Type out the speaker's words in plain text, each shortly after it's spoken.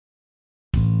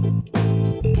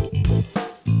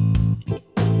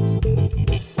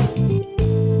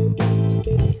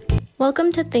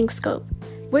Welcome to ThinkScope.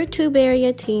 We're two Bay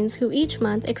Area teens who each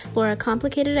month explore a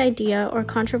complicated idea or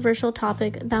controversial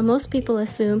topic that most people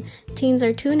assume teens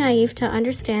are too naive to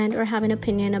understand or have an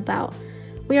opinion about.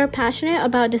 We are passionate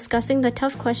about discussing the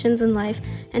tough questions in life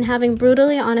and having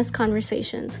brutally honest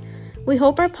conversations. We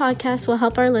hope our podcast will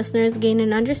help our listeners gain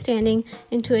an understanding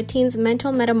into a teen's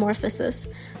mental metamorphosis,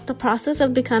 the process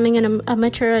of becoming a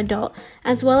mature adult,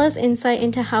 as well as insight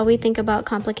into how we think about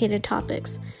complicated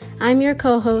topics. I'm your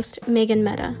co-host, Megan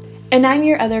Mehta. And I'm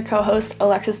your other co-host,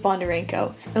 Alexis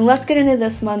Bondarenko. And let's get into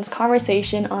this month's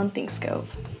conversation on ThinkScope.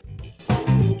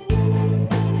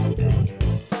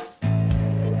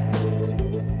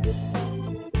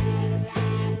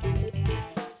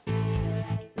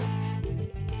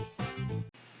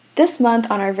 This month,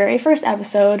 on our very first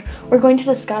episode, we're going to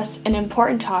discuss an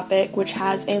important topic which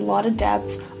has a lot of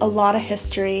depth, a lot of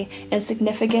history, and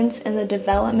significance in the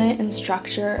development and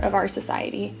structure of our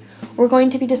society. We're going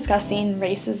to be discussing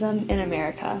racism in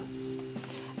America.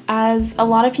 As a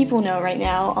lot of people know right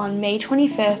now, on May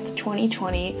 25th,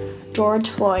 2020, George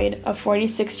Floyd, a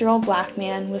 46-year-old black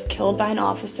man, was killed by an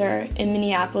officer in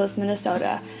Minneapolis,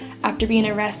 Minnesota, after being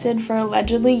arrested for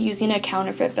allegedly using a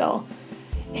counterfeit bill.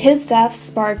 His death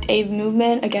sparked a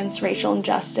movement against racial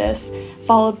injustice,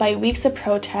 followed by weeks of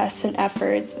protests and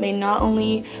efforts made not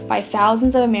only by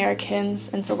thousands of Americans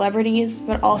and celebrities,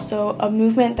 but also a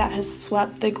movement that has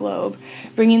swept the globe,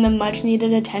 bringing the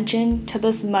much-needed attention to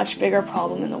this much bigger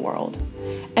problem in the world.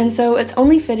 And so it's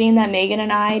only fitting that Megan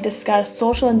and I discuss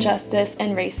social injustice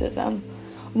and racism.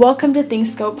 Welcome to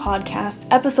ThinkScope Podcast,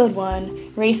 Episode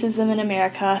 1, Racism in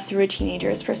America Through a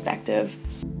Teenager's Perspective.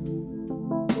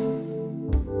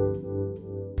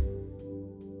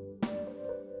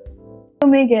 So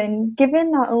Megan,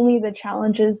 given not only the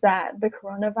challenges that the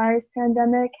coronavirus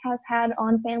pandemic has had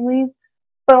on families,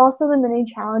 but also the many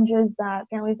challenges that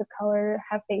families of color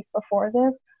have faced before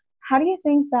this, how do you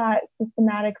think that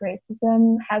systematic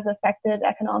racism has affected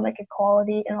economic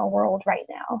equality in our world right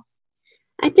now?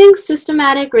 I think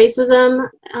systematic racism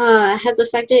has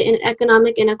affected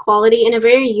economic inequality in a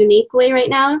very unique way right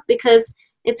now because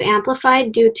it's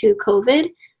amplified due to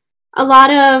COVID. A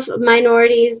lot of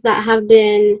minorities that have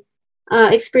been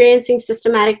experiencing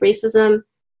systematic racism,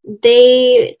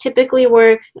 they typically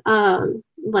work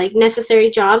like necessary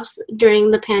jobs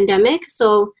during the pandemic,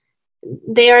 so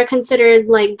they are considered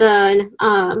like the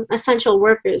essential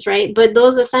workers, right? But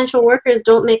those essential workers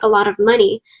don't make a lot of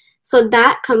money. So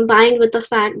that combined with the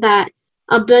fact that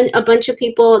a bunch of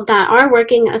people that are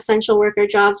working essential worker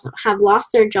jobs have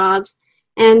lost their jobs,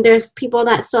 and there's people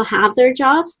that still have their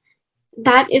jobs,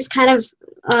 that is kind of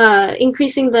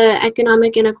increasing the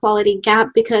economic inequality gap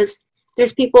because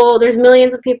there's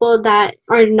millions of people that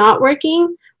are not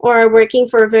working or are working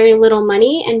for very little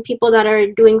money, and people that are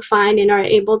doing fine and are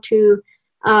able to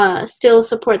still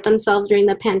support themselves during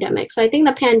the pandemic. So I think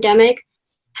the pandemic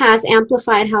has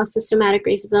amplified how systematic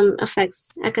racism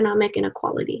affects economic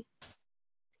inequality.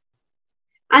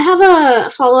 I have a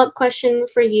follow-up question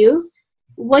for you.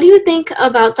 What do you think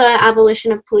about the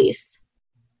abolition of police?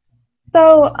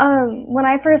 So when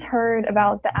I first heard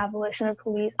about the abolition of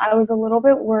police, I was a little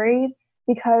bit worried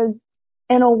because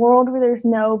in a world where there's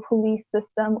no police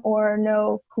system or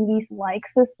no police-like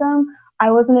system,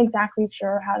 I wasn't exactly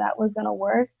sure how that was going to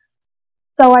work.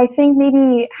 So I think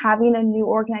maybe having a new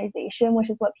organization, which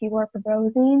is what people are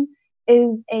proposing,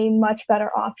 is a much better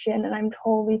option, and I'm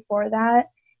totally for that.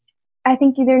 I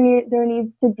think there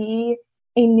needs to be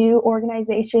a new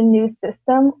organization, new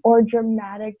system, or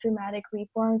dramatic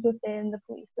reforms within the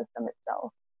police system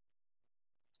itself.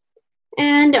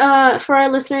 And for our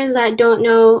listeners that don't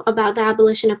know about the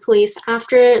abolition of police,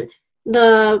 after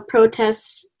the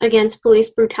protests against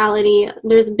police brutality,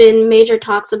 there's been major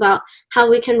talks about how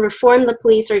we can reform the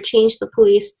police or change the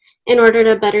police in order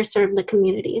to better serve the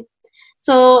community.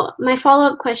 So my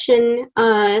follow-up question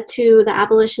to the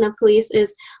abolition of police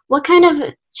is, what kind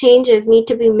of changes need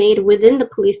to be made within the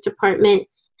police department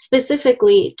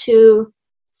specifically to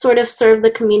sort of serve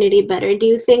the community better? Do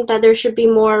you think that there should be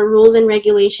more rules and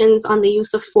regulations on the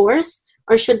use of force,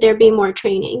 or should there be more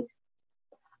training?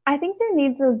 I think there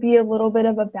needs to be a little bit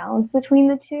of a balance between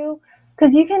the two,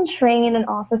 because you can train an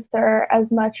officer as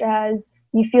much as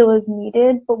you feel is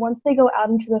needed, but once they go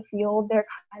out into the field, they're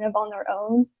kind of on their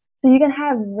own. So you can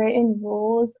have written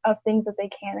rules of things that they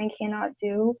can and cannot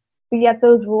do, but yet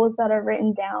those rules that are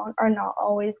written down are not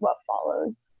always what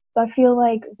follows. So I feel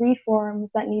like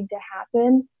reforms that need to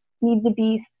happen need to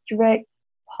be strict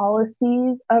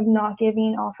policies of not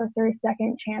giving officers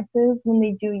second chances when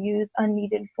they do use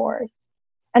unneeded force.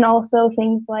 And also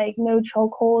things like no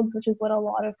chokeholds, which is what a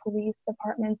lot of police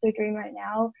departments are doing right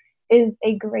now, is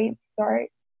a great start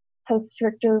to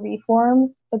stricter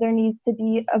reforms, but there needs to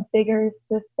be a bigger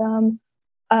system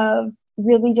of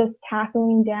really just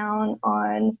tackling down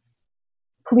on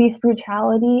police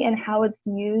brutality and how it's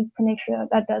used to make sure that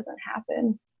that doesn't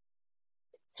happen.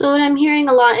 So what I'm hearing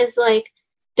a lot is like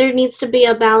there needs to be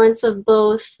a balance of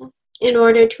both in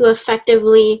order to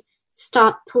effectively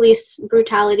stop police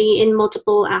brutality in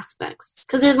multiple aspects.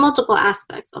 Because there's multiple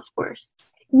aspects, of course.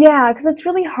 Yeah, because it's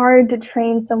really hard to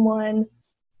train someone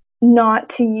not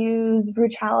to use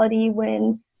brutality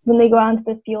when they go out into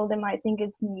the field and might think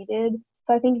it's needed.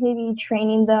 So I think maybe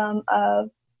training them of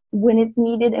when it's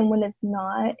needed and when it's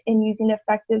not, and using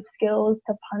effective skills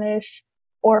to punish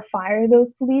or fire those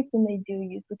police when they do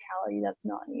use brutality that's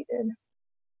not needed.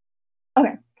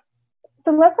 Okay,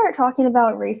 so let's start talking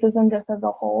about racism just as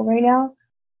a whole right now,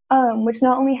 which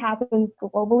not only happens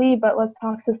globally, but let's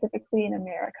talk specifically in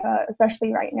America,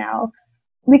 especially right now.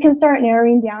 We can start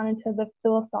narrowing down into the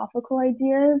philosophical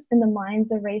ideas in the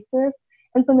minds of racists.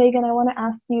 And so, Megan, I want to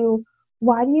ask you,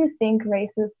 why do you think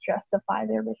racists justify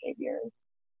their behaviors?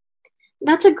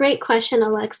 That's a great question,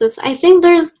 Alexis. I think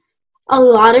there's a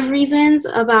lot of reasons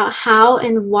about how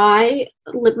and why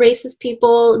racist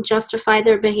people justify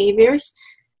their behaviors.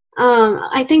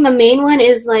 I think the main one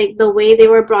is like the way they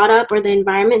were brought up or the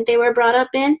environment they were brought up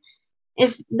in.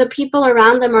 If the people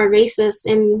around them are racist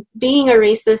and being a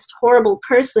racist, horrible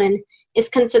person is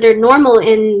considered normal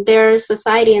in their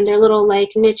society, in their little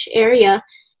like niche area,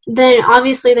 then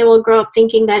obviously they will grow up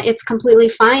thinking that it's completely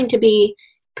fine to be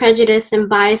prejudiced and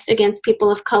biased against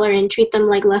people of color and treat them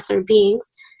like lesser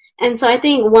beings. And so I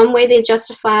think one way they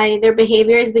justify their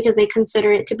behavior is because they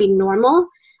consider it to be normal.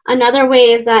 Another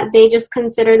way is that they just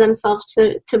consider themselves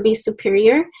to be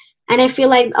superior. And I feel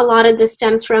like a lot of this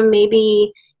stems from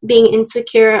maybe being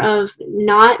insecure of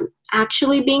not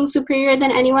actually being superior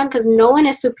than anyone, because no one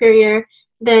is superior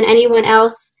than anyone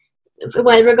else,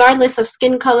 regardless of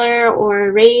skin color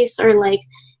or race or like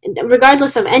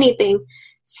regardless of anything.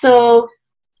 So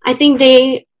I think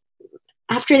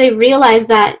after they realize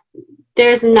that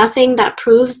there's nothing that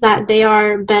proves that they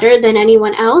are better than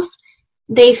anyone else,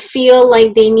 they feel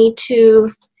like they need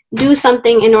to do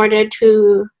something in order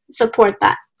to support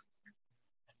that.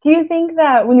 Do you think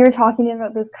that when you're talking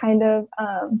about this kind of,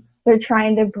 they're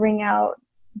trying to bring out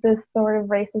this sort of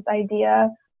racist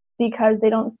idea because they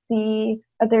don't see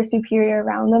that they're superior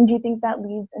around them, do you think that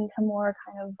leads into more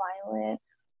kind of violent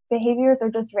behaviors or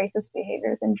just racist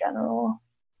behaviors in general?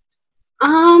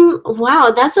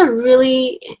 Wow, that's a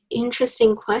really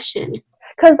interesting question.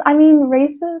 Because, I mean,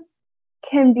 racists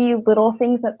can be little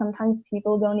things that sometimes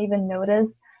people don't even notice,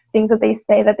 things that they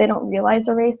say that they don't realize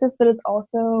are racist, but it's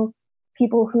also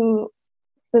people who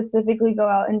specifically go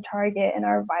out and target and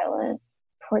are violent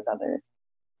towards others.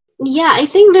 Yeah, I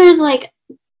think there's like,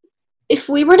 if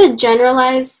we were to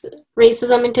generalize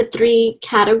racism into 3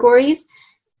 categories,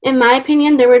 in my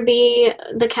opinion, there would be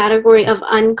the category of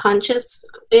unconscious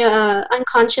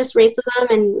racism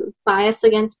and bias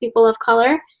against people of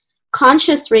color,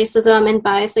 conscious racism and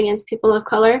bias against people of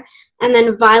color, and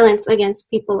then violence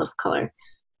against people of color.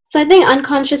 So I think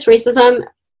unconscious racism,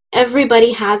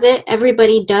 everybody has it,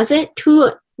 everybody does it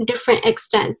to different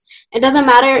extents. It doesn't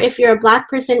matter if you're a Black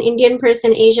person, Indian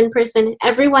person, Asian person,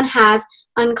 everyone has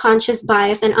unconscious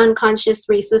bias and unconscious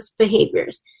racist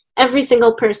behaviors. Every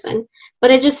single person.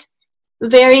 But it just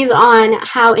varies on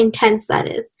how intense that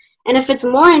is. And if it's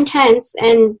more intense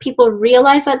and people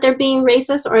realize that they're being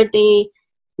racist or they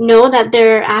know that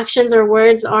their actions or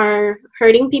words are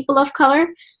hurting people of color,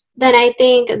 then I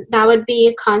think that would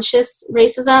be conscious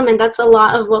racism. And that's a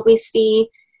lot of what we see,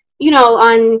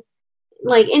 on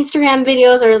like Instagram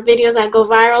videos or videos that go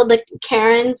viral, the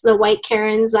Karens, the white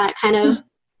Karens that kind of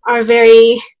are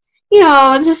very,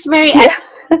 just very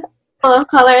of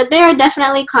color. They are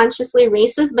definitely consciously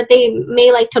racist, but they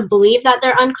may like to believe that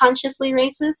they're unconsciously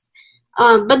racist,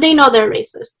 but they know they're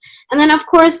racist. And then, of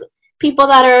course, people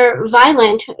that are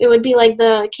violent, it would be like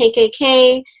the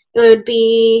KKK, it would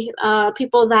be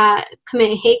people that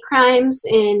commit hate crimes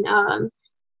in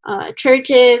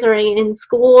churches or in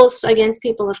schools against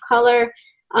people of color.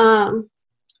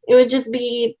 It would just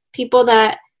be people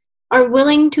that are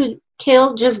willing to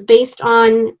kill just based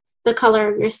on the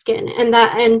color of your skin. And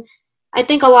I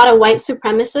think a lot of white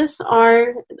supremacists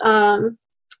are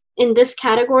in this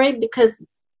category because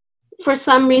for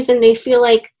some reason they feel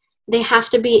like they have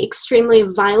to be extremely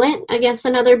violent against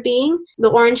another being. The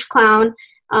orange clown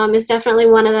is definitely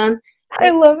one of them.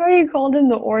 I love how you called him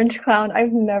the orange clown.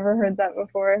 I've never heard that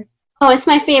before. Oh, it's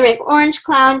my favorite. Orange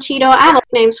clown, Cheeto. I have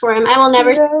names for him. I will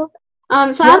never.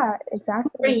 Yeah,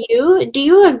 exactly. For you, do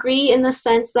you agree in the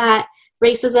sense that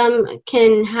racism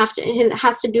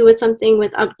has to do with something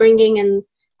with upbringing and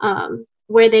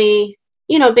where they,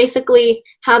 basically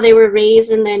how they were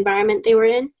raised and the environment they were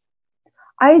in?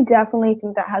 I definitely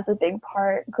think that has a big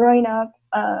part. Growing up,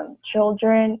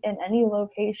 children in any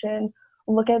location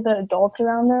look at the adults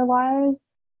around their lives.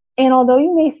 And although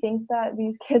you may think that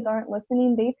these kids aren't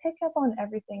listening, they pick up on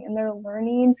everything and they're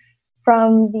learning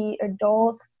from the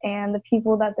adults and the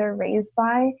people that they're raised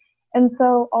by. And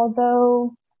so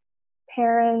although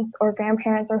parents or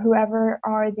grandparents or whoever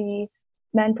are the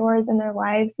mentors in their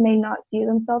lives may not see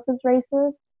themselves as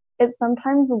racist, it's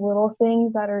sometimes the little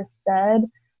things that are said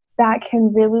that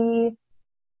can really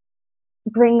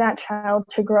bring that child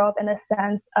to grow up in a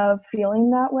sense of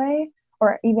feeling that way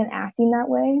or even acting that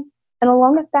way. And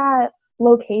along with that,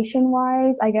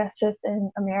 location-wise, I guess just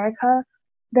in America,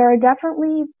 there are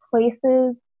definitely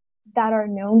places that are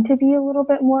known to be a little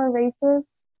bit more racist.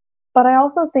 But I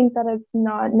also think that it's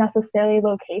not necessarily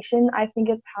location. I think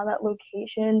it's how that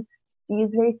location sees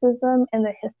racism and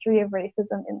the history of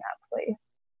racism in that place,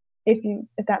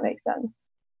 if that makes sense.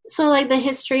 So like the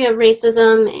history of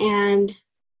racism and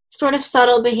sort of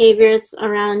subtle behaviors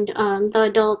around the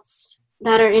adults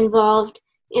that are involved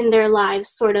in their lives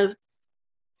sort of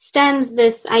stems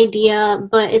this idea,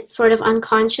 but it's sort of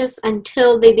unconscious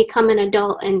until they become an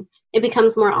adult and it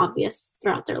becomes more obvious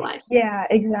throughout their life. Yeah,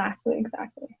 exactly.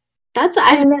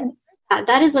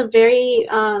 That is a very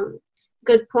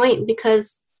good point,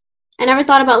 because I never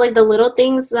thought about like the little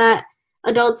things that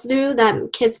adults do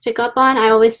that kids pick up on. I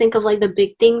always think of like the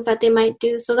big things that they might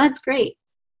do. So that's great.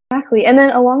 Exactly. And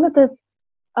then along with this,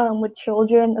 with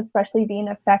children, especially being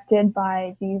affected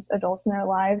by these adults in their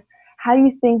lives, how do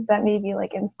you think that maybe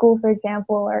like in school, for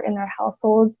example, or in their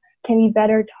households can be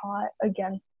better taught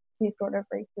against these sort of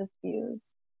racist views?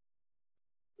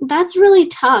 That's really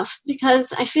tough,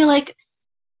 because I feel like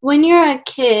when you're a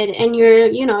kid and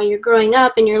you're growing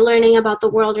up and you're learning about the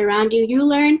world around you, you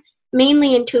learn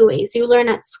mainly in two ways. You learn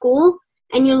at school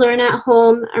and you learn at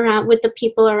home around with the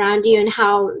people around you and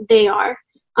how they are,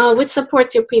 which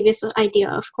supports your previous idea,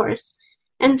 of course.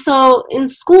 And so in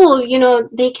school,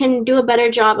 they can do a better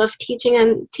job of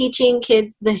teaching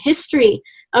kids the history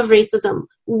of racism,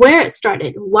 where it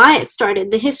started, why it started,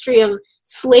 the history of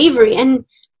slavery, and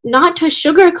not to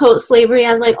sugarcoat slavery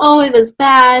as like, oh, it was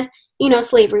bad,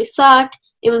 slavery sucked,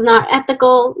 it was not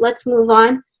ethical, let's move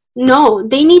on. No,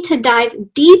 they need to dive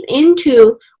deep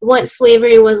into what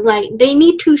slavery was like. They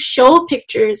need to show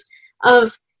pictures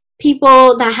of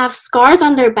people that have scars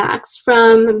on their backs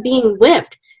from being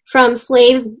whipped, from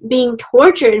slaves being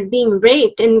tortured, being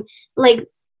raped. And like,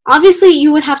 obviously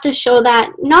you would have to show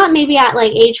that not maybe at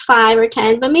like age 5 or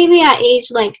 10, but maybe at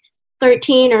age like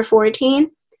 13 or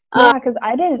 14. Yeah, because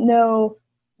I didn't know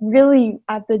really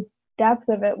at the depth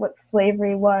of it what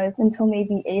slavery was until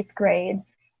maybe 8th grade.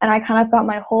 And I kind of thought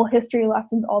my whole history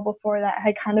lessons all before that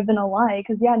had kind of been a lie,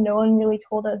 because no one really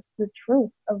told us the truth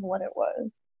of what it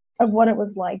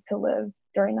was like to live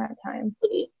during that time.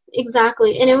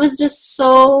 Exactly. And it was just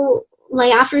so,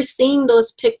 like, after seeing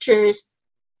those pictures,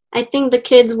 I think the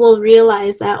kids will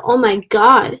realize that, oh my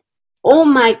God,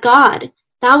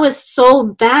 that was so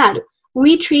bad.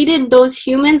 We treated those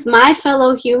humans, my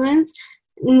fellow humans,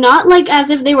 not like as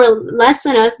if they were less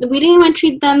than us. We didn't even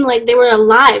treat them like they were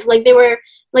alive.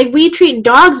 We treat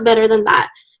dogs better than that.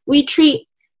 We treat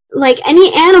like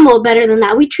any animal better than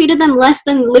that. We treated them less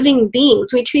than living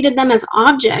beings. We treated them as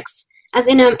objects, as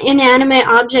inanimate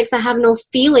objects that have no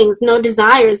feelings, no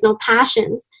desires, no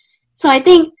passions. So I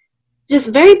think just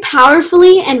very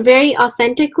powerfully and very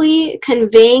authentically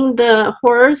conveying the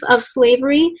horrors of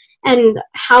slavery and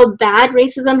how bad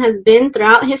racism has been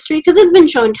throughout history, because it's been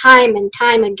shown time and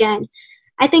time again.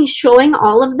 I think showing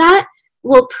all of that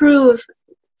will prove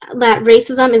that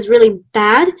racism is really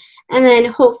bad, and then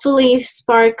hopefully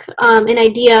spark an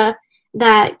idea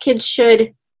that kids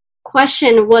should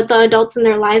question what the adults in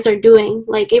their lives are doing.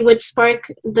 Like, it would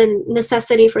spark the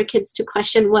necessity for kids to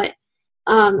question what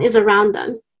is around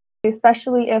them.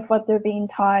 Especially if what they're being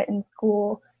taught in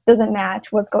school doesn't match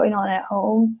what's going on at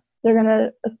home. They're going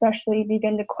to especially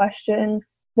begin to question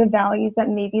the values that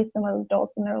maybe some of the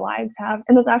adults in their lives have.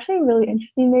 And it's actually really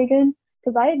interesting, Megan,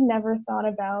 because I had never thought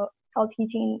about how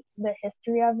teaching the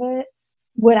history of it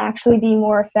would actually be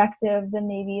more effective than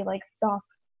maybe like stop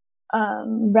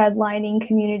redlining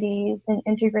communities and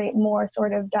integrate more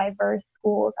sort of diverse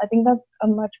schools. I think that's a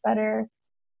much better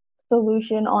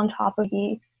solution on top of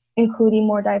including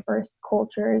more diverse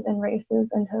cultures and races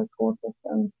into the school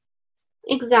system.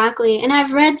 Exactly. And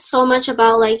I've read so much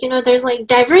about, there's like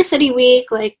diversity week,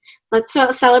 like let's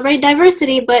celebrate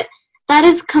diversity, but that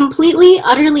is completely,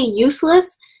 utterly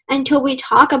useless until we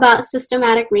talk about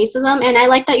systematic racism. And I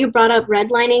like that you brought up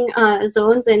redlining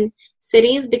zones in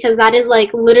cities, because that is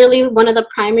like literally one of the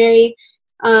primary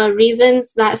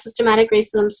reasons that systematic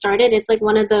racism started. It's like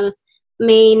one of the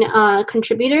main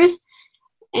contributors.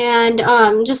 And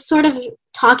just sort of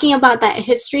talking about that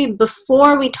history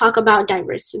before we talk about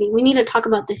diversity. We need to talk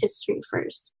about the history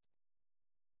first.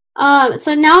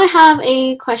 So now I have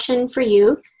a question for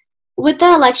you. With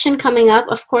the election coming up,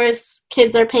 of course,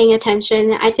 kids are paying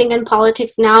attention. I think in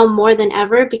politics now more than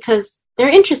ever, because they're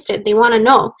interested. They want to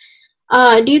know.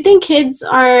 Do you think kids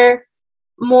are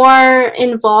more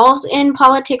involved in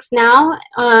politics now?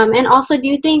 And also, do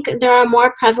you think there are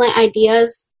more prevalent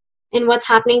ideas in what's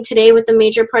happening today with the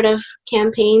major part of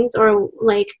campaigns, or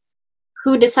like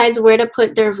who decides where to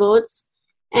put their votes?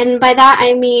 And by that,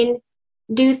 I mean,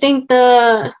 do you think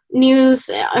the news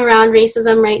around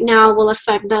racism right now will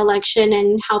affect the election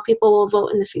and how people will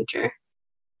vote in the future?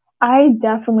 I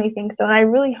definitely think so, and I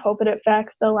really hope it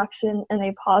affects the election in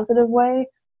a positive way,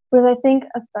 because I think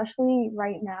especially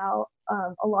right now,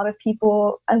 a lot of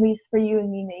people, at least for you and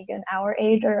me, Megan, our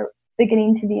age, are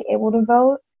beginning to be able to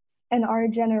vote, and our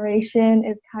generation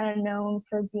is kind of known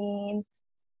for being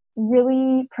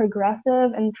really progressive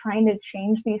and trying to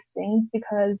change these things,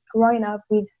 because growing up,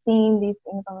 we've seen these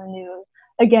things on the news.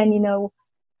 Again,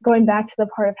 going back to the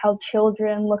part of how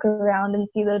children look around and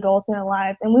see the adults in their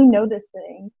lives, and we notice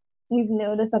things. We've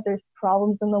noticed that there's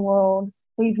problems in the world.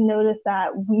 We've noticed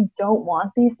that we don't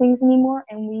want these things anymore,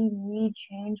 and we need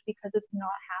change because it's not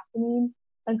happening.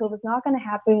 And so if it's not going to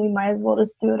happen, we might as well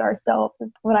just do it ourselves.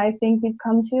 It's what I think we've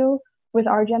come to with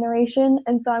our generation.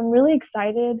 And so I'm really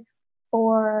excited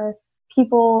for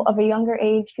people of a younger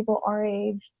age, people our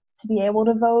age, to be able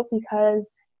to vote, because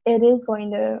it is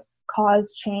going to cause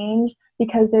change,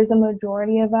 because there's a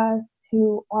majority of us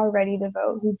who are ready to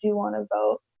vote, who do want to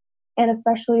vote. And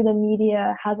especially the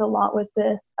media has a lot with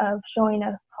this of showing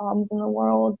us problems in the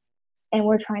world, and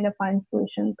we're trying to find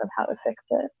solutions of how to fix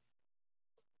it.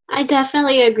 I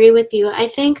definitely agree with you. I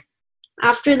think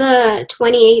after the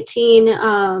 2018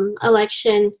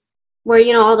 election,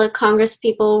 where, all the Congress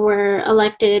people were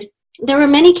elected, there were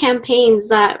many campaigns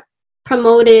that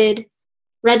promoted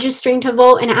registering to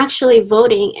vote and actually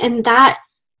voting. And that,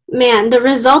 man, the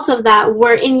results of that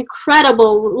were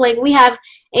incredible. Like, we have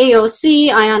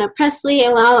AOC, Ayanna Pressley,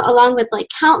 along with like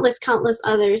countless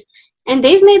others. And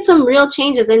they've made some real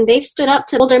changes, and they've stood up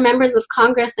to older members of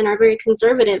Congress and are very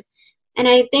conservative. And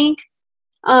I think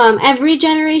every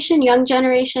generation, young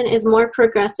generation, is more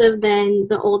progressive than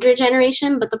the older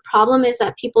generation, but the problem is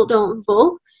that people don't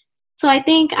vote. So I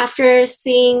think after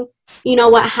seeing,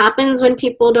 what happens when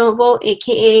people don't vote,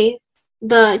 aka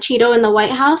the Cheeto in the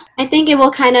White House, I think it will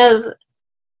kind of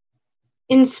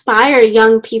inspire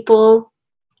young people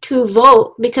to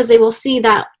vote, because they will see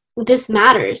that this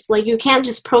matters. Like, you can't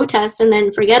just protest and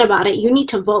then forget about it. You need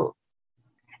to vote.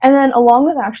 And then along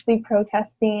with actually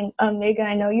protesting, Megan,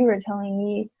 I know you were telling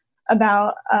me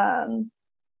about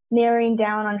narrowing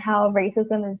down on how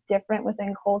racism is different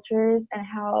within cultures, and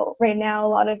how right now a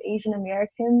lot of Asian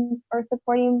Americans are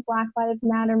supporting Black Lives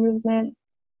Matter movement,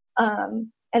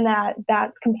 and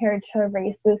that's compared to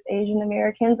racist Asian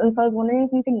Americans. And so I was wondering if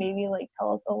you could maybe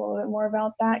tell us a little bit more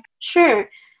about that. Sure.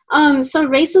 So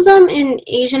racism in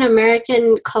Asian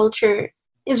American culture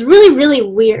is really, really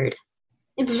weird.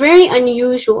 It's very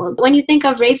unusual. When you think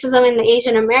of racism in the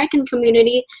Asian American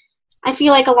community, I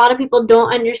feel like a lot of people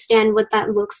don't understand what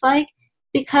that looks like,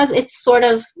 because it's sort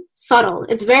of subtle.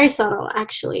 It's very subtle,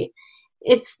 actually.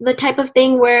 It's the type of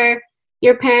thing where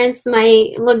your parents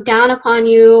might look down upon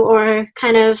you, or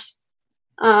kind of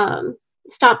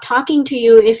stop talking to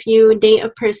you if you date a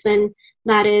person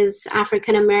that is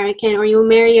African American, or you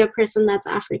marry a person that's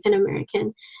African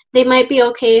American. They might be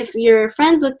okay if you're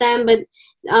friends with them, but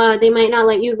they might not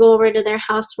let you go over to their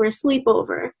house for a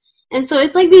sleepover. And so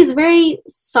it's like these very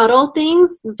subtle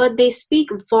things, but they speak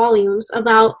volumes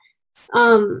about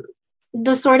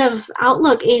the sort of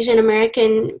outlook Asian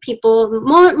American people,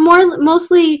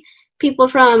 mostly people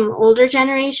from older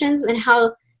generations, and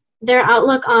how their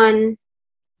outlook on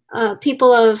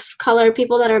people of color,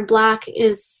 people that are Black,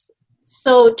 is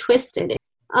so twisted.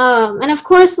 And of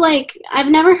course, I've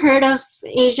never heard of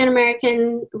Asian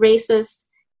American racists,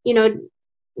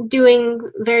 doing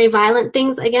very violent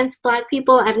things against Black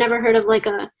people. I've never heard of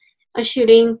a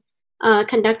shooting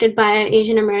conducted by an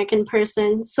Asian American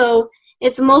person. So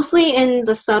it's mostly in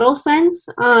the subtle sense,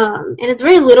 and it's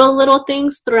very little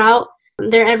things throughout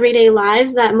their everyday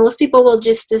lives that most people will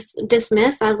just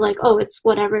dismiss as oh, it's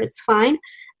whatever, it's fine.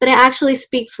 But it actually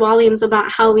speaks volumes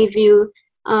about how we view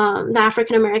the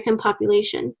African American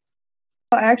population.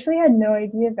 I actually had no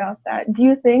idea about that. Do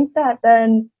you think that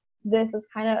then this is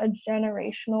kind of a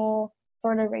generational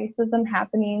sort of racism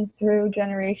happening through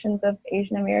generations of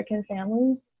Asian American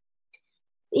families?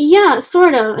 Yeah,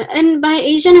 sort of. And by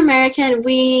Asian American,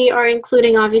 we are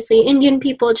including obviously Indian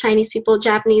people, Chinese people,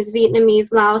 Japanese,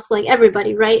 Vietnamese, Laos, like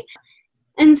everybody, right?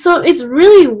 And so it's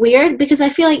really weird because I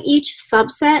feel like each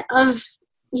subset of,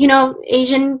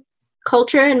 Asian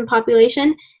culture and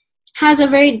population has a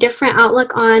very different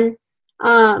outlook on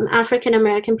African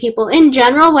American people. In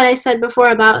general, what I said before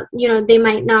about, they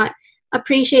might not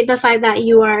appreciate the fact that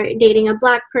you are dating a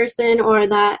black person, or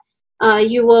that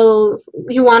you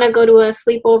want to go to a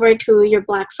sleepover to your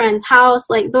black friend's house.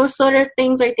 Like those sort of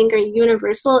things I think are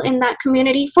universal in that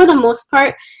community for the most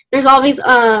part. There's always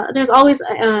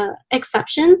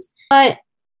exceptions, but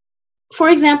for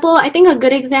example, I think a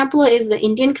good example is the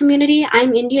Indian community.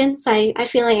 I'm Indian, so I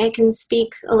feel like I can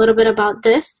speak a little bit about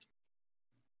this.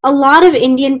 A lot of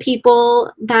Indian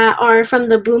people that are from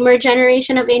the boomer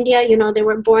generation of India, they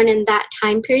were born in that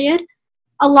time period.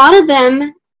 A lot of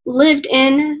them lived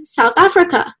in South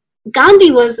Africa.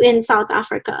 Gandhi was in South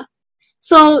Africa.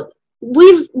 So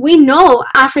we know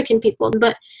African people,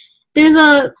 but there's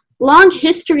a long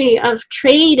history of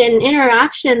trade and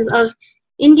interactions of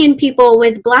Indian people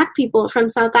with black people from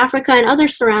South Africa and other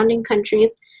surrounding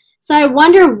countries. So I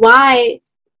wonder why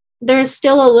there's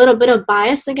still a little bit of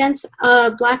bias against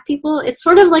black people. It's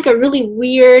sort of like a really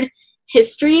weird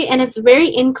history, and it's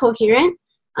very incoherent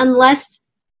unless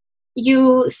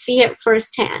you see it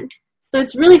firsthand. So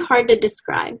it's really hard to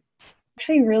describe.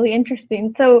 Actually, really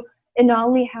interesting. So it not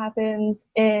only happens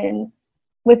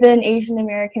within Asian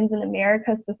Americans in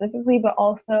America specifically, but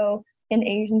also in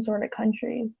Asian sort of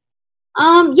countries.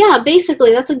 Yeah,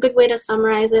 basically, that's a good way to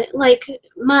summarize it. Like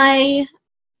my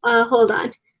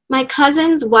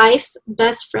cousin's wife's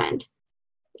best friend.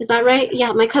 Is that right?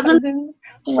 Yeah, my cousin's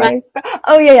wife.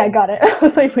 Oh, yeah, got it. I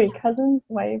was like, wait, cousin's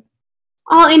wife.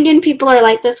 All Indian people are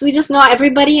like this. We just know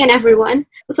everybody and everyone.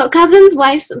 So cousin's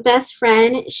wife's best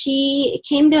friend, she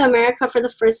came to America for the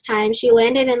first time. She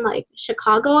landed in like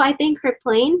Chicago, I think, her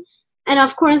plane. And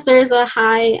of course, there's a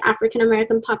high African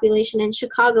American population in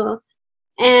Chicago.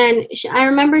 And I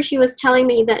remember she was telling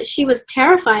me that she was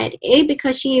terrified,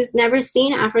 because she's never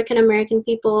seen African American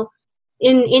people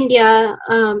in India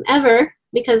ever,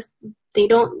 because they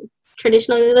don't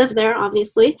traditionally live there,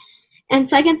 obviously. And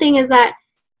second thing is that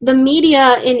the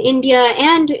media in India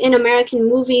and in American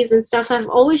movies and stuff have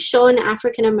always shown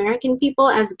African American people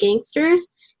as gangsters.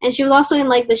 And she was also in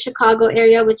like the Chicago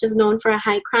area, which is known for a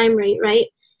high crime rate, right?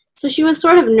 So she was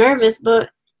sort of nervous, but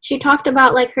she talked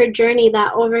about like her journey,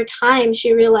 that over time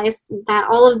she realized that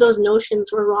all of those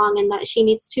notions were wrong, and that she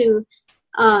needs to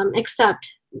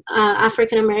accept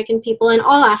African American people and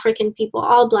all African people,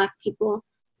 all black people.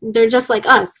 They're just like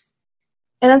us.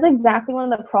 And that's exactly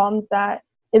one of the problems that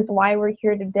is why we're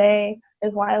here today,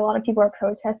 is why a lot of people are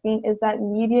protesting, is that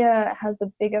media has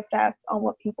a big effect on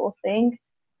what people think.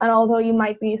 And although you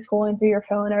might be scrolling through your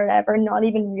phone or whatever, not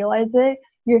even realize it,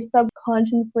 you're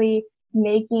subconsciously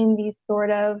making these sort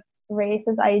of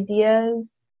racist ideas,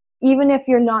 even if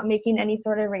you're not making any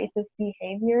sort of racist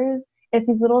behaviors. It's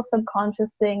these little subconscious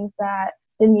things that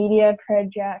the media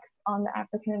projects on the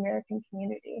African American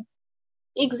community.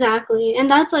 Exactly. And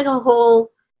that's like a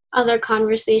whole other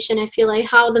conversation. I feel like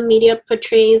how the media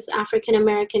portrays African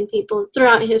American people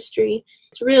throughout history.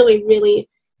 It's really, really,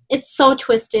 it's so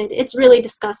twisted. It's really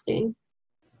disgusting.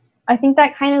 I think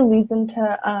that kind of leads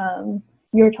into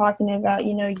you're talking about,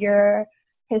 your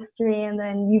history, and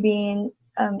then you being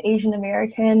Asian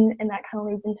American, and that kind of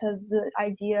leads into the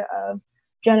idea of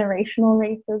generational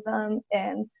racism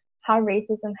and how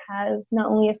racism has not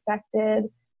only affected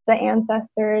the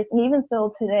ancestors, and even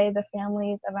still today, the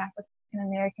families of African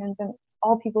Americans and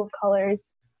all people of colors,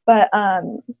 but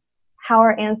how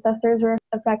our ancestors were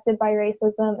affected by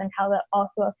racism and how that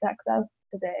also affects us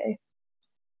today.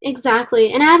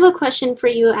 Exactly. And I have a question for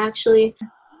you, actually.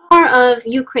 You are of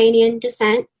Ukrainian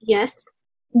descent, yes?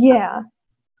 Yeah.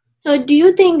 So do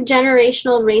you think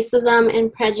generational racism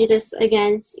and prejudice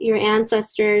against your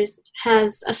ancestors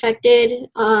has affected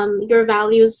your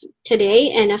values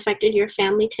today and affected your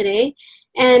family today?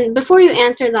 And before you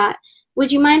answer that,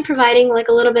 would you mind providing like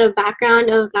a little bit of background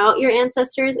about your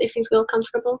ancestors if you feel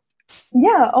comfortable?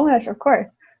 Yeah, oh my gosh, of course.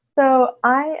 So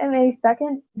I am a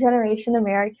second generation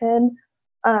American.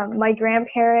 My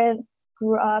grandparents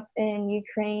grew up in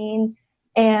Ukraine,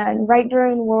 and right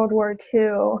during World War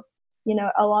II,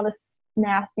 a lot of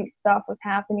nasty stuff was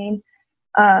happening.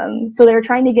 So they were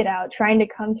trying to get out, trying to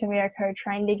come to America,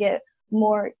 trying to get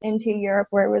more into Europe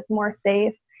where it was more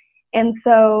safe. And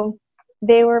so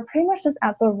they were pretty much just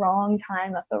at the wrong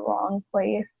time, at the wrong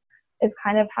place. is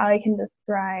kind of how I can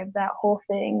describe that whole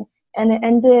thing. And it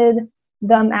ended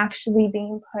them actually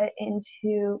being put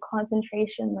into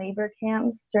concentration labor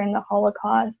camps during the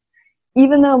Holocaust.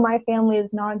 Even though my family is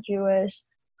not Jewish,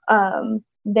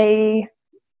 they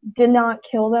did not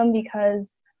kill them because,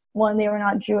 one, they were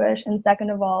not Jewish, and second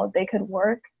of all, they could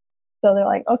work. So they're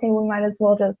like, okay, we might as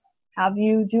well just have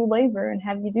you do labor and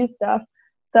have you do stuff.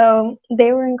 So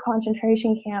they were in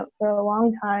concentration camps for a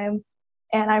long time.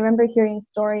 And I remember hearing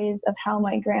stories of how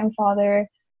my grandfather,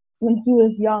 when he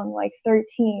was young, like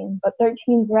 13, but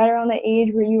 13 is right around the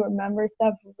age where you remember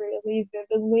stuff really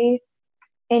vividly.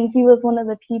 And he was one of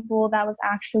the people that was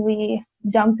actually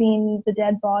dumping the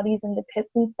dead bodies into pits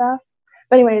and stuff.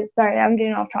 But anyway, sorry, I'm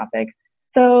getting off topic.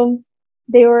 So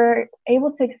they were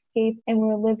able to escape and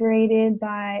were liberated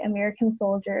by American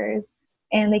soldiers,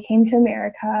 and they came to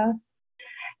America.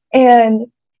 And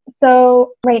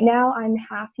so right now I'm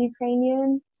half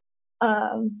Ukrainian.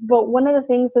 But one of the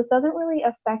things, this doesn't really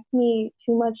affect me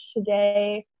too much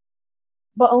today,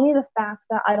 but only the fact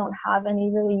that I don't have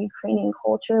any really Ukrainian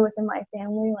culture within my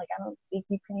family. Like, I don't speak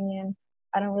Ukrainian.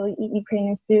 I don't really eat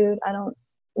Ukrainian food. I don't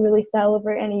really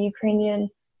celebrate any Ukrainian,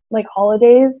 like,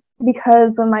 holidays,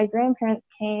 because when my grandparents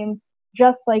came,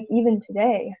 just like even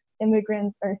today,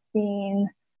 immigrants are seen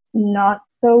not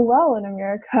so well in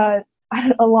America.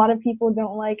 A lot of people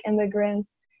don't like immigrants.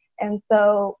 And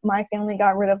so my family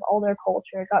got rid of all their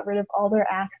culture, got rid of all their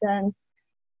accents,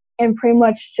 and pretty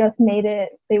much just made it,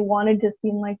 they wanted to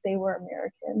seem like they were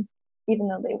American, even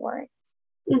though they weren't.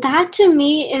 That to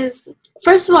me is,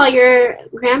 first of all, your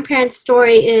grandparents'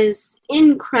 story is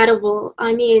incredible.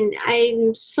 I mean,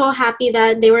 I'm so happy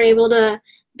that they were able to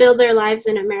build their lives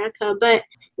in America. But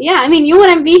yeah, I mean, you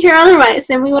wouldn't be here otherwise,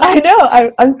 and we would. I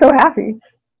know. I'm so happy.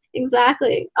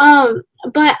 Exactly.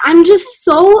 But I'm just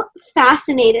so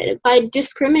fascinated by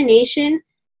discrimination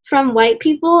from white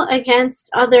people against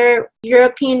other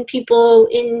European people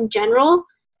in general.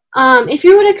 If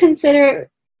you were to consider,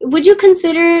 would you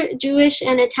consider Jewish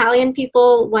and Italian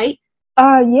people white?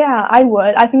 Yeah, I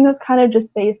would. I think that's kind of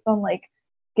just based on, like,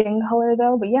 skin color,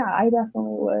 though. But yeah, I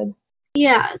definitely would.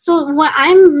 Yeah. So what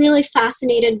I'm really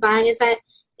fascinated by is that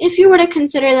if you were to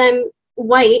consider them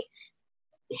white,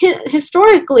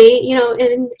 historically, you know,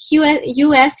 in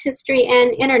U.S. history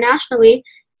and internationally,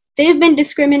 they've been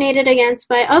discriminated against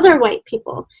by other white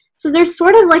people. So there's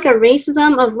sort of like a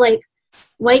racism of like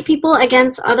white people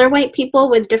against other white people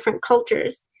with different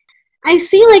cultures. I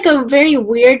see like a very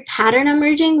weird pattern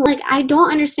emerging. Like, I don't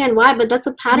understand why, but that's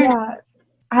a pattern. Yeah.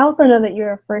 I also know that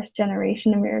you're a first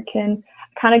generation American.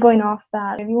 Kind of going off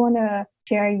that, if you want to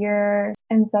share your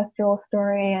ancestral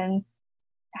story and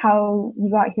how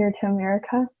you got here to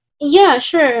America? Yeah,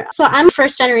 sure. So I'm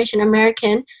first generation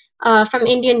American from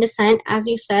Indian descent, as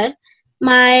you said.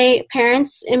 My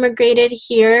parents immigrated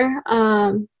here.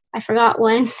 I forgot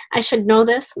when. I should know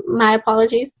this. My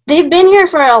apologies. They've been here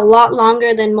for a lot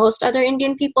longer than most other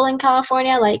Indian people in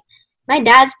California. Like, my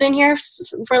dad's been here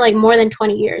for like more than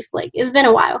 20 years. Like, it's been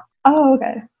a while. Oh,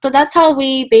 okay. So that's how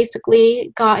we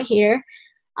basically got here.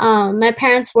 My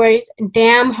parents worked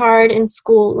damn hard in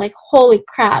school. Like, holy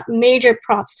crap, major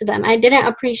props to them. I didn't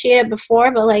appreciate it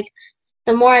before, but like,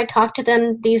 the more I talk to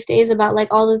them these days about like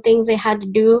all the things they had to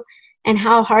do and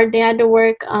how hard they had to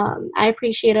work, I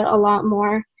appreciate it a lot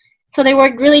more. So they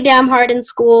worked really damn hard in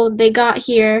school. They got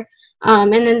here,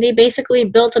 and then they basically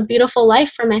built a beautiful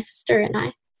life for my sister and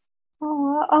I.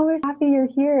 Oh, I'm always happy you're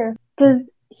here. Does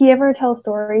he ever tell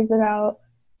stories about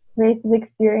racist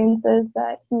experiences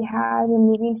that he had in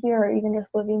moving here or even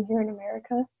just living here in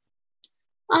America?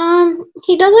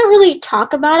 He doesn't really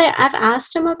talk about it. I've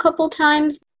asked him a couple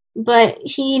times, but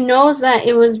he knows that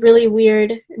it was really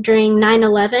weird during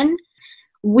 9/11.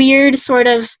 Weird sort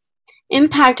of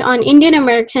impact on Indian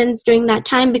Americans during that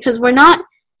time because we're not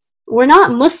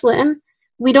Muslim.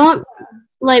 We don't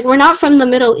we're not from the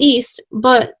Middle East,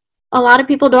 but a lot of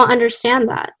people don't understand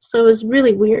that. So it was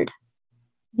really weird.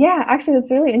 Yeah, actually,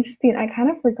 that's really interesting. I kind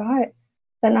of forgot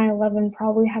that 9/11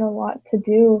 probably had a lot to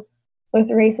do with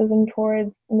racism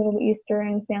towards Middle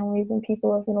Eastern families and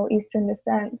people of Middle Eastern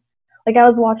descent. Like, I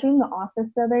was watching The Office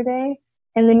the other day,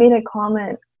 and they made a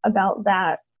comment about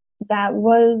that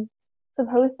was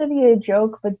supposed to be a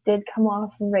joke, but did come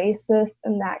off racist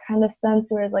in that kind of sense,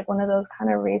 where it's like one of those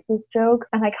kind of racist jokes.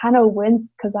 And I kind of winced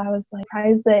because I was like,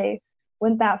 surprised they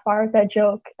went that far with that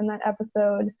joke, and that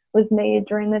episode was made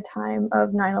during the time of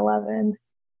 9/11.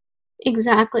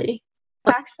 Exactly.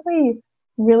 I'm actually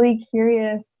really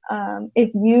curious if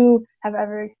you have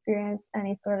ever experienced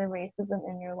any sort of racism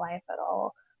in your life at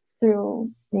all, through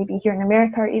maybe here in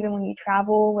America or even when you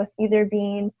travel, with either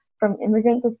being from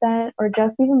immigrant descent or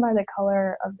just even by the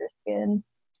color of your skin.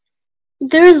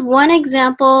 There's one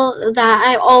example that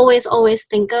I always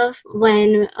think of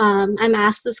when I'm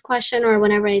asked this question or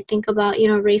whenever I think about,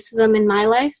 racism in my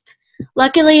life.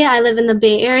 Luckily, I live in the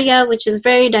Bay Area, which is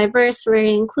very diverse,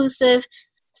 very inclusive.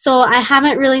 So I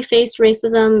haven't really faced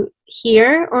racism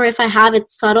here, or if I have,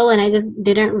 it's subtle and I just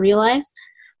didn't realize.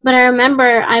 But I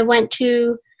remember I went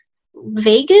to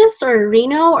Vegas or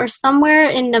Reno or somewhere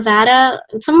in Nevada,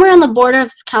 somewhere on the border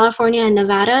of California and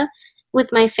Nevada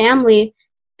with my family.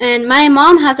 And my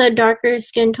mom has a darker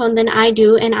skin tone than I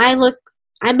do, and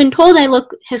I've been told I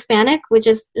look Hispanic, which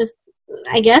is just,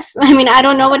 I guess. I mean, I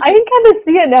don't know what. I can kind of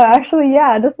see it now, actually,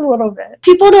 yeah, just a little bit.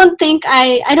 People don't think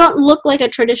I don't look like a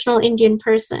traditional Indian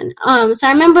person. So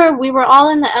I remember we were all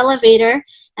in the elevator,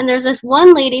 and there's this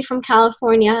one lady from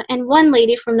California and one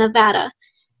lady from Nevada.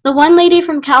 The one lady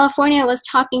from California was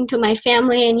talking to my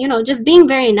family and, just being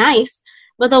very nice.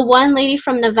 But the one lady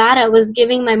from Nevada was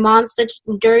giving my mom such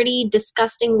dirty,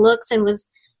 disgusting looks and was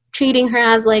treating her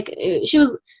as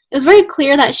it was very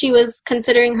clear that she was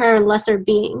considering her a lesser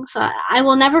being. So I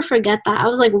will never forget that. I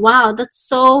was like, wow,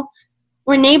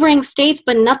 we're neighboring states,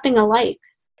 but nothing alike.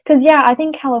 Because, yeah, I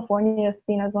think California is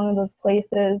seen as one of those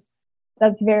places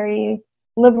that's very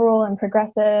liberal and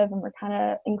progressive, and we're kind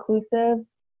of inclusive.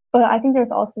 But I think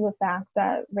there's also the fact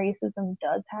that racism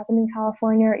does happen in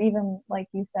California, even, like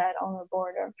you said, on the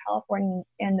border of California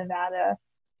and Nevada,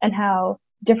 and how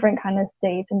different kind of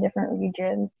states and different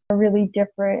regions are really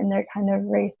different in their kind of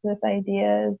racist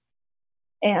ideas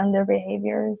and their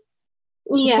behaviors.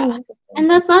 Yeah, and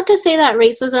that's not to say that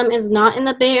racism is not in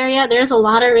the Bay Area. There's a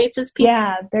lot of racist people.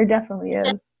 Yeah, there definitely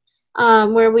is.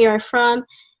 Where we are from,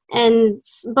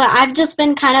 but I've just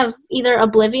been kind of either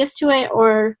oblivious to it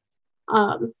or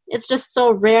it's just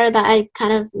so rare that I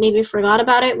kind of maybe forgot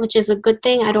about it, which is a good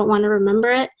thing. I don't want to remember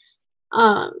it.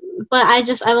 But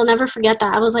I will never forget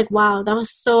that. I was like, wow, that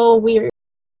was so weird.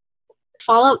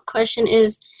 Follow-up question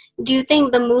is, do you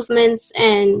think the movements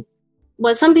and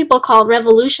what some people call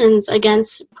revolutions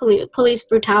against police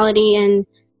brutality and,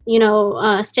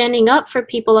 standing up for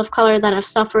people of color that have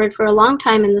suffered for a long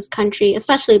time in this country,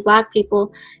 especially Black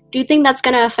people, do you think that's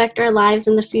going to affect our lives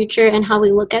in the future and how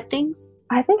we look at things?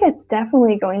 I think it's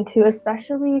definitely going to,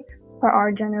 especially for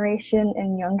our generation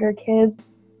and younger kids.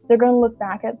 They're going to look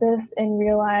back at this and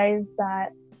realize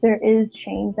that there is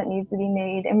change that needs to be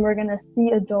made, and we're going to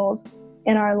see adults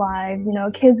in our lives,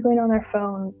 kids going on their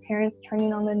phones, parents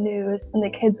turning on the news, and the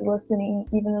kids listening,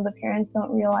 even though the parents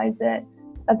don't realize it,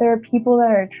 that there are people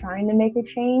that are trying to make a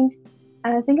change.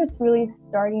 And I think it's really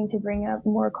starting to bring up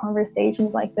more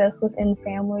conversations like this within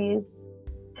families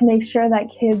to make sure that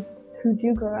kids who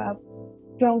do grow up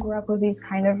don't grow up with these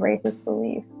kind of racist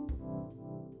beliefs.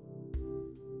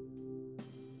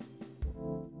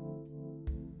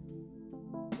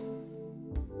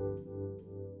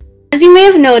 As you may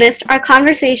have noticed, our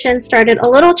conversation started a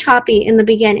little choppy in the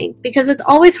beginning because it's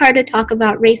always hard to talk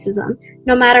about racism,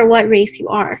 no matter what race you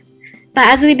are. But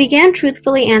as we began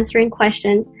truthfully answering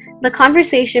questions, the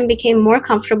conversation became more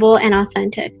comfortable and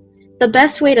authentic. The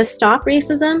best way to stop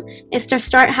racism is to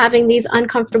start having these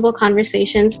uncomfortable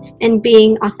conversations and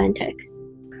being authentic.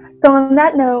 So on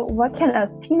that note, what can us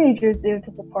teenagers do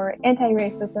to support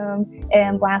anti-racism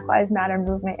and Black Lives Matter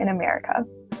movement in America?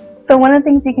 So one of the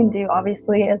things you can do,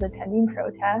 obviously, is attending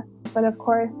protests. But of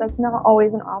course, that's not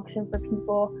always an option for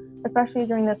people, especially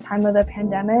during this time of the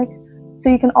pandemic.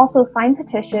 So you can also sign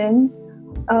petitions.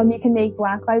 You can make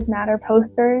Black Lives Matter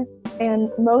posters. And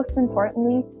most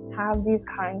importantly, have these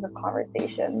kinds of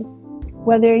conversations.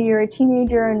 Whether you're a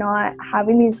teenager or not,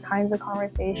 having these kinds of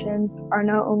conversations are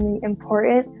not only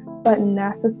important, but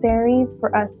necessary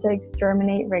for us to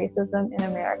exterminate racism in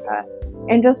America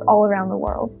and just all around the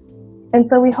world. And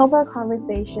so we hope our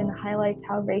conversation highlights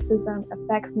how racism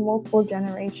affects multiple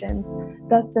generations,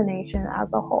 thus the nation as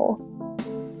a whole.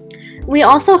 We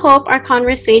also hope our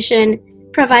conversation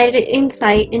provided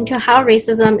insight into how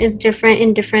racism is different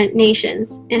in different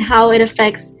nations and how it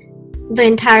affects the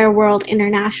entire world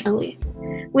internationally.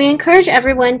 We encourage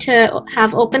everyone to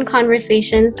have open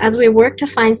conversations as we work to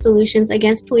find solutions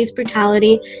against police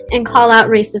brutality and call out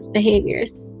racist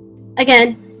behaviors.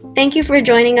 Again, thank you for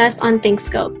joining us on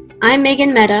ThinkScope. I'm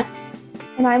Megan Mehta.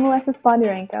 And I'm Alexis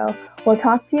Bondarenko. We'll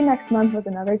talk to you next month with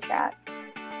another chat.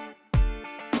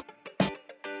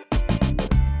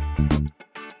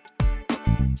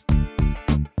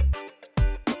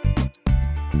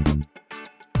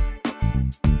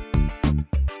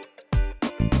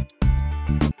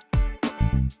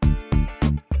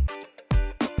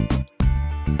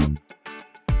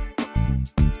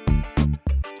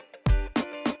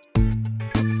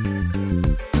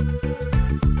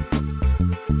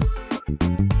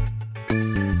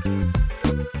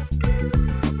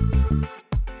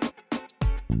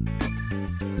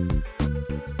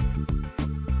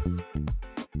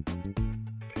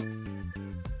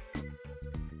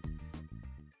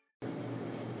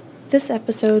 This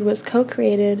episode was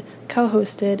co-created,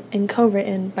 co-hosted, and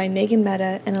co-written by Megan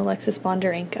Mehta and Alexis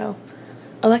Bondarenko.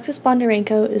 Alexis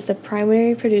Bondarenko is the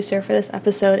primary producer for this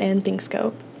episode and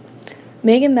ThinkScope.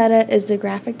 Megan Mehta is the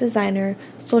graphic designer,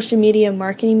 social media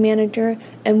marketing manager,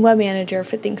 and web manager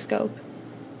for ThinkScope.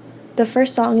 The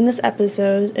first song in this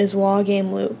episode is Wall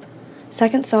Game Loop.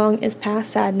 Second song is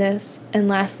Past Sadness, and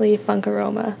lastly, Funk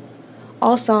Aroma.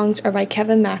 All songs are by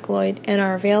Kevin MacLeod and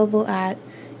are available at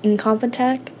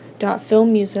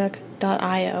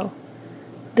incompetech.filmmusic.io.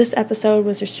 This episode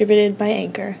was distributed by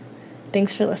Anchor.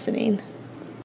 Thanks for listening.